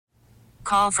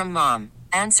Call from mom.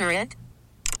 Answer it.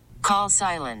 Call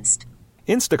silenced.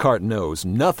 Instacart knows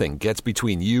nothing gets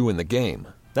between you and the game.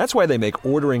 That's why they make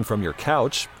ordering from your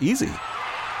couch easy.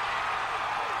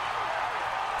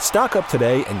 Stock up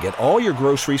today and get all your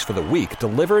groceries for the week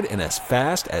delivered in as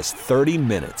fast as 30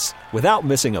 minutes without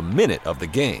missing a minute of the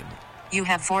game. You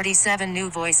have 47 new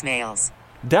voicemails.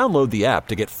 Download the app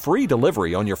to get free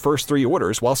delivery on your first 3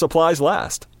 orders while supplies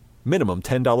last. Minimum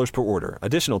 $10 per order.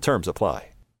 Additional terms apply.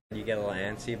 You get a little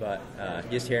antsy, but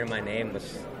just hearing my name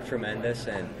was tremendous,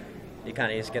 and you kind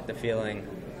of just get the feeling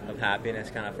of happiness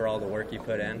kind of for all the work you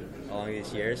put in along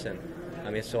these years. And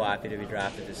I'm just so happy to be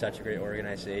drafted to such a great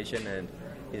organization, and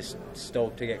just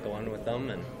stoked to get going with them,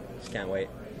 and just can't wait.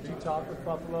 Did you talk with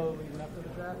Buffalo leading up to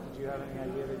the draft? Did you have any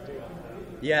idea they'd take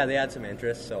you? Yeah, they had some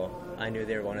interest, so I knew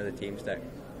they were one of the teams that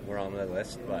were on the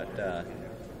list. But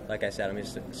like I said, I'm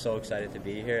just so excited to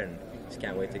be here, and just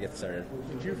can't wait to get started.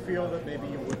 Did you feel that maybe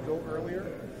you would go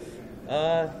earlier?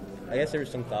 I guess there was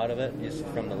some thought of it just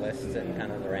from the lists and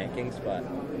kind of the rankings, but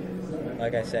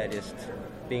like I said, just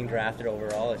being drafted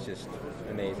overall is just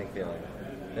an amazing feeling.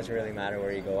 It doesn't really matter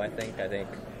where you go, I think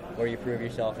where you prove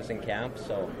yourself is in camp,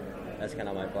 so that's kind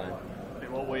of my plan.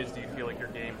 In what ways do you feel like your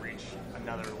game reached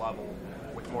another level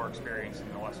with more experience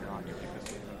in the Western Hockey League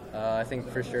this season? I think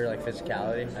for sure, like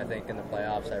physicality. I think in the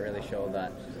playoffs I really showed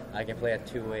that I can play a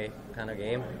two-way kind of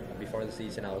game. Before the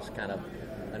season I was kind of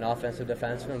an offensive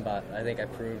defenseman, but I think I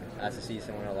proved as the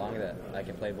season went along that I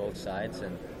can play both sides,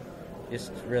 and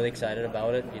just really excited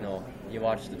about it. You know, you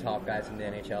watch the top guys in the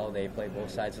NHL, they play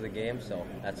both sides of the game, so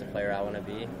that's the player I want to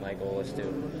be. My goal is to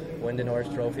win the Norris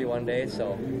Trophy one day,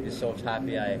 so just so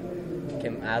happy I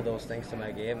can add those things to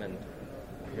my game, and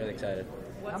really excited.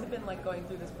 What's it been like going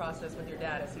through this process with your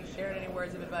dad? Has he shared any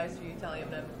words of advice, or are you telling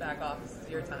him to back off, this is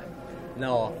your time?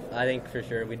 No, I think for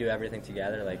sure we do everything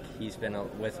together. Like, he's been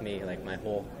with me like my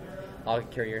whole hockey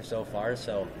career so far,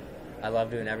 so I love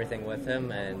doing everything with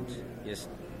him, and just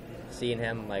seeing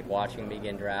him, like watching me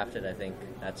get drafted, I think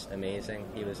that's amazing.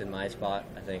 He was in my spot,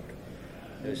 I think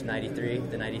it was the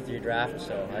 93 draft,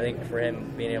 so I think for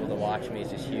him being able to watch me is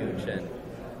just huge, and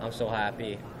I'm so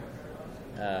happy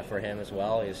for him as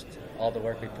well. Just all the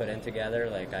work we put in together,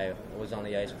 like I was on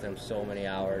the ice with him so many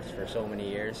hours for so many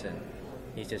years, and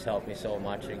he's just helped me so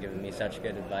much and given me such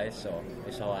good advice, so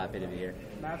I'm so happy to be here.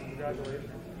 Matt, congratulations.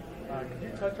 Could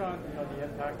you touch on the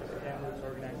impact that the Kamloops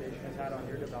organization has had on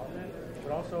your development,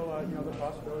 but also the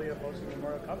possibility of hosting the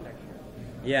Memorial Cup next year?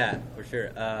 Yeah, for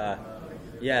sure.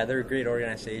 Yeah, they're a great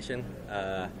organization.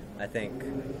 I think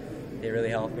they really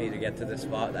helped me to get to the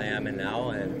spot I am in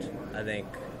now, and I think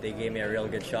they gave me a real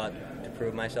good shot to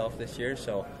prove myself this year.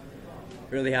 So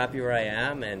really happy where I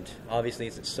am, and obviously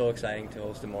it's so exciting to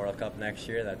host the Memorial Cup next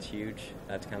year. That's huge.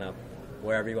 That's kind of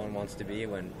where everyone wants to be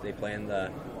when they play in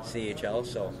the CHL.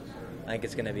 So I think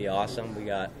it's going to be awesome. We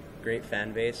got great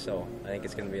fan base, so I think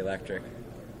it's going to be electric. Did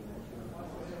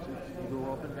you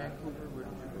grow up in Vancouver? Where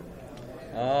did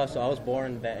you go? So I was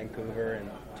born in Vancouver in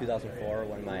 2004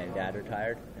 when my dad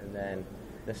retired, and then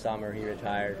the summer he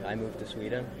retired, I moved to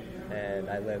Sweden, and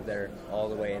I lived there all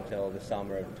the way until the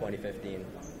summer of 2015,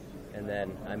 and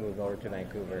then I moved over to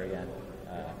Vancouver again.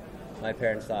 My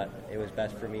parents thought it was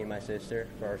best for me and my sister,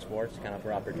 for our sports, kind of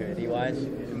for opportunity-wise,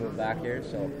 to move back here.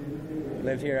 So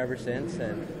lived here ever since,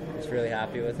 and just really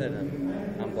happy with it.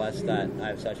 And I'm blessed that I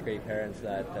have such great parents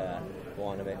that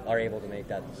are able to make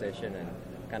that decision and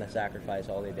kind of sacrifice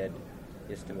all they did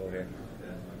just to move here.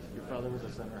 Your father was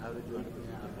a center. How did you end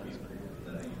up being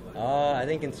a defenseman? I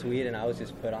think in Sweden I was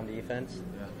just put on defense.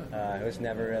 It was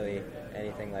never really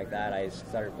anything like that. I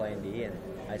started playing D, and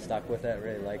I stuck with it.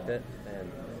 Really liked it,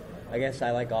 and I guess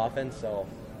I like offense, so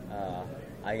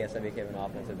I guess I became an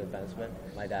offensive defenseman.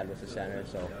 My dad was a center,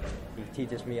 so he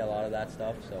teaches me a lot of that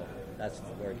stuff, so that's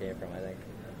where it came from, I think.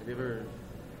 Have you ever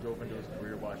dove into his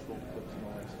career, watched old clips and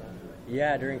all that stuff?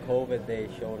 Yeah, during COVID, they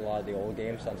showed a lot of the old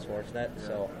games on Sportsnet,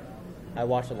 so I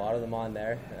watched a lot of them on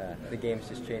there. The game's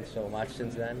just changed so much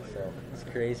since then, so it's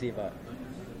crazy, but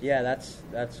yeah,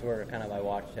 that's where kind of I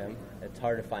watched him. It's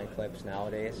hard to find clips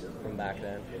nowadays from back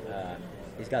then.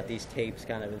 He's got these tapes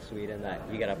kind of in Sweden that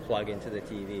you got to plug into the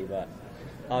TV, but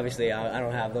obviously I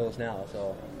don't have those now.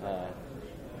 So,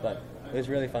 but it was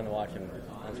really fun to watch him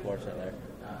on Sportsnet there.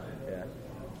 Yeah.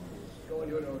 Going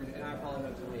to an organization, and I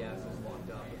apologize if somebody asked this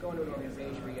locked up, but going to an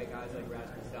organization where you get guys like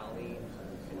Rasmus Dahlin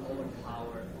and Owen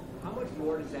Power, how much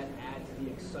more does that add to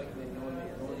the excitement knowing that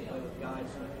you're going to play with guys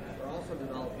who are also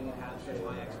developing and have such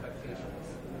high expectations?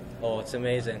 Oh, it's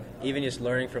amazing. Even just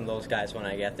learning from those guys when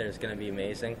I get there is going to be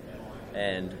amazing.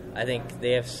 And I think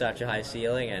they have such a high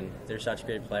ceiling, and they're such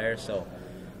great players, so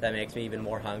that makes me even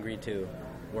more hungry to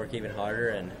work even harder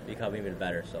and become even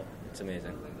better. So it's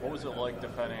amazing. What was it like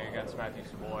defending against Matthew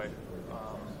Savoy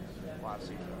last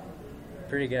season?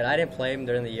 Pretty good. I didn't play him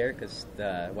during the year because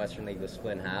the Western League was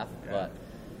split in half, but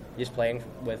just playing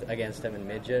against him in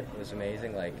midget was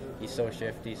amazing. Like, he's so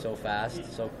shifty, so fast,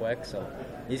 so quick, so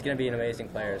he's going to be an amazing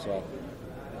player as well.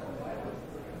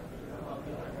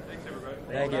 Thanks, everybody.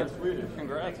 Thank you. Swedish.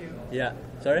 Congrats. Yeah.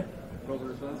 Sorry?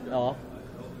 Ja.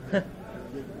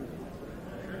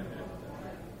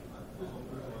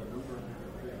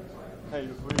 Hej,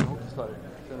 du får ju Hockey-Sverige.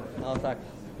 Ja, tack.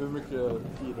 Hur mycket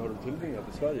tid har du tillbringat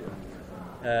i Sverige?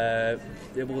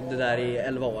 Jag bodde där i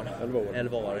 11 år.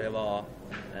 11 år.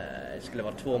 Jag skulle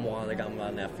vara 2 månader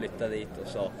gammal när jag flyttade dit och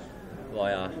så var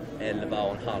jag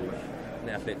 11,5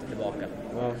 när jag flyttade tillbaka.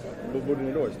 Ja. Bodde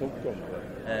ni då i Stockholm?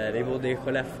 Vi bodde i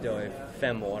Skellefteå i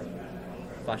 5 år.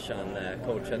 Farsan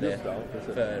coachade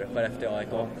för Skellefteå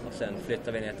AIK och sen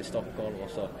flyttade vi ner till Stockholm och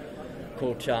så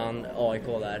coachade han AIK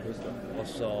där och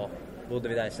så bodde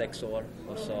vi där i 6 år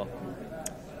och så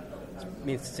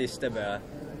min syster började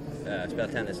spela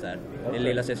tennis där, min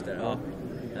lilla syster, ja.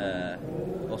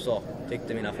 Och så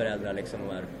tyckte mina föräldrar liksom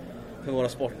för våra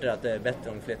sporter att det är bättre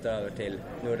om vi flyttar över till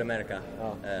Nordamerika.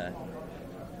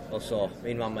 Och så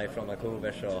min mamma är från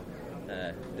Vancouver så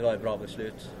det var ett bra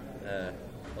beslut.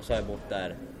 Och så har jag bott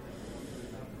där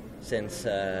sen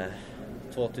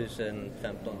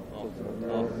 2015. Ja.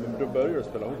 Men du började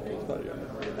spela hockey i Sverige?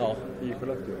 Ja. I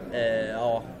Skellefteå?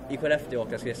 Ja, i Skellefteå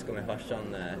åkte jag skridskor med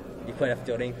farsan i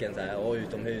Skellefteå-rinken så här, och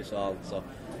utomhus och allt. Så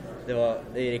det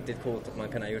är riktigt coolt att man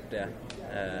kan ha gjort det.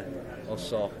 Och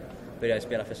så började jag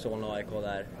spela för Solna AIK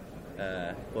där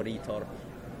på Ritorp.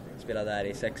 Spelade där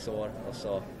i 6 år och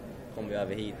så kom vi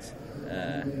över hit.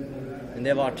 Men det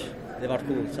har varit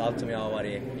coolt, så allt som jag har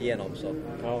varit igenom, så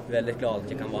väldigt glad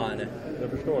att jag kan vara här nu. Jag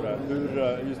förstår det.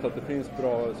 Hur just att det finns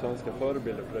bra svenska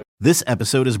förebilder för det. This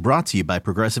episode is brought to you by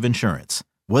Progressive Insurance.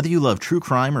 Whether you love true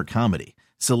crime or comedy,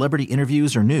 celebrity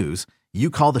interviews or news, you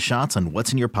call the shots on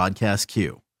what's in your podcast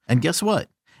queue. And guess what?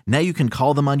 Now you can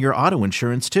call them on your auto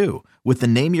insurance too with the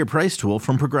Name Your Price tool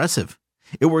from Progressive.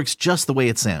 It works just the way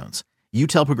it sounds. You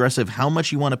tell Progressive how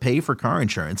much you want to pay for car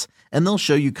insurance, and they'll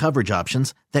show you coverage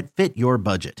options that fit your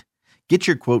budget. Get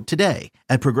your quote today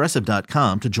at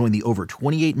Progressive.com to join the over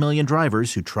 28 million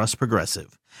drivers who trust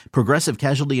Progressive. Progressive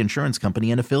Casualty Insurance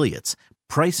Company and Affiliates.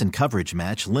 Price and coverage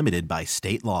match limited by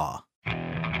state law.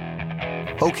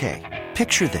 Okay,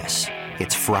 picture this.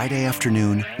 It's Friday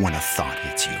afternoon when a thought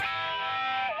hits you.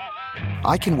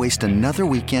 I can waste another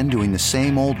weekend doing the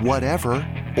same old whatever,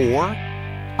 or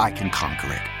I can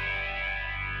conquer it.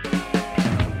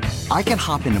 I can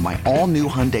hop into my all-new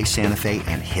Hyundai Santa Fe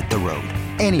and hit the road.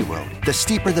 Any road. The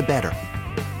steeper, the better.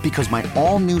 Because my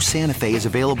all-new Santa Fe is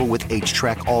available with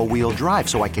H-Track all-wheel drive,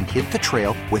 so I can hit the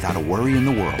trail without a worry in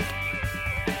the world.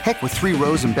 Heck, with 3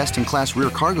 rows and best-in-class rear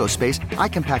cargo space, I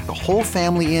can pack the whole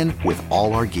family in with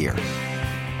all our gear.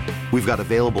 We've got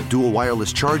available dual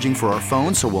wireless charging for our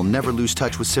phones, so we'll never lose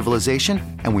touch with civilization,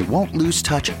 and we won't lose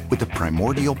touch with the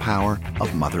primordial power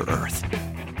of Mother Earth.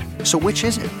 So which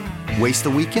is it? Waste the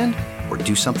weekend or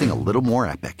do something a little more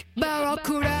epic?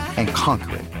 And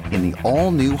conquer it in the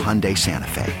all-new Hyundai Santa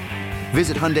Fe.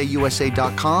 Visit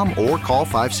HyundaiUSA.com or call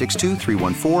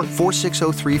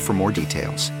 562-314-4603 for more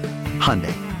details.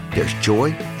 Hyundai, there's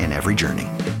joy in every journey.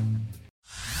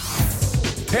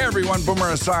 Hey everyone,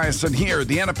 Boomer Esiason here.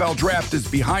 The NFL Draft is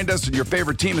behind us and your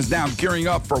favorite team is now gearing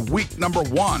up for week number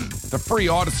 1. The free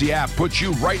Odyssey app puts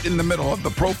you right in the middle of the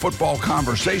pro football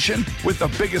conversation with the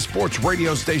biggest sports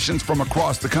radio stations from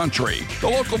across the country. The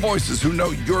local voices who know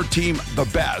your team the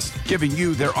best, giving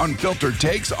you their unfiltered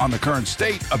takes on the current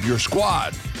state of your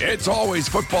squad. It's always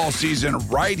football season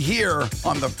right here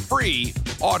on the free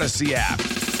Odyssey app.